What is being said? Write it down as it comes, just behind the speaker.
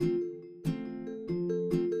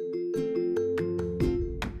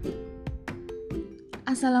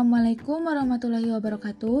Assalamualaikum warahmatullahi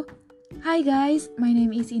wabarakatuh. Hi guys, my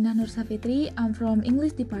name is Indah Nur Sapitri. I'm from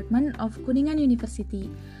English Department of Kuningan University.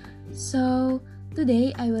 So,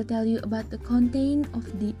 today I will tell you about the content of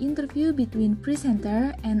the interview between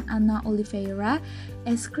presenter and Anna Oliveira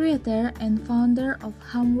as creator and founder of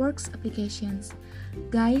Homeworks applications.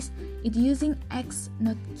 Guys, it using X,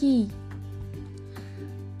 not key.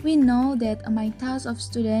 We know that my task of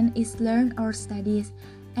student is learn or studies,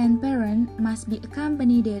 and parents must be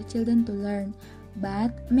accompany their children to learn.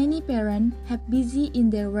 But many parents have busy in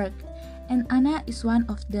their work, and Anna is one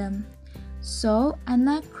of them. So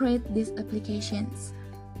Anna create these applications.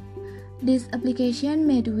 This application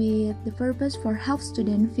made with the purpose for help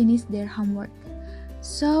students finish their homework.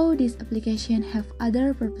 So this application have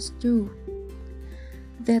other purpose too.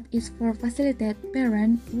 That is for facilitate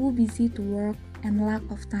parents who busy to work and lack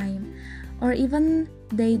of time, or even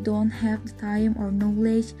they don't have the time or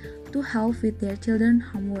knowledge to help with their children's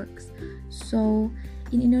homeworks. So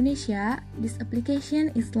in Indonesia, this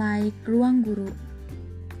application is like Ruang Guru.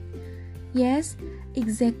 Yes,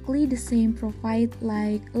 exactly the same provide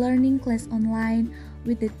like learning class online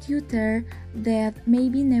with the tutor that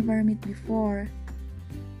maybe never met before.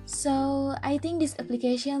 So I think this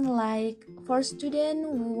application like for student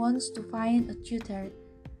who wants to find a tutor.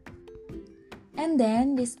 And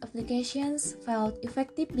then these applications felt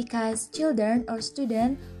effective because children or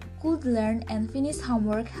students could learn and finish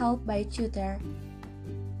homework helped by tutor.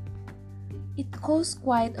 It costs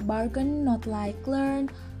quite a bargain, not like learn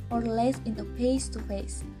or less in a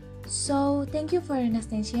face-to-face. So thank you for your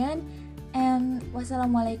attention and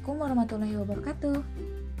wassalamualaikum warahmatullahi wabarakatuh.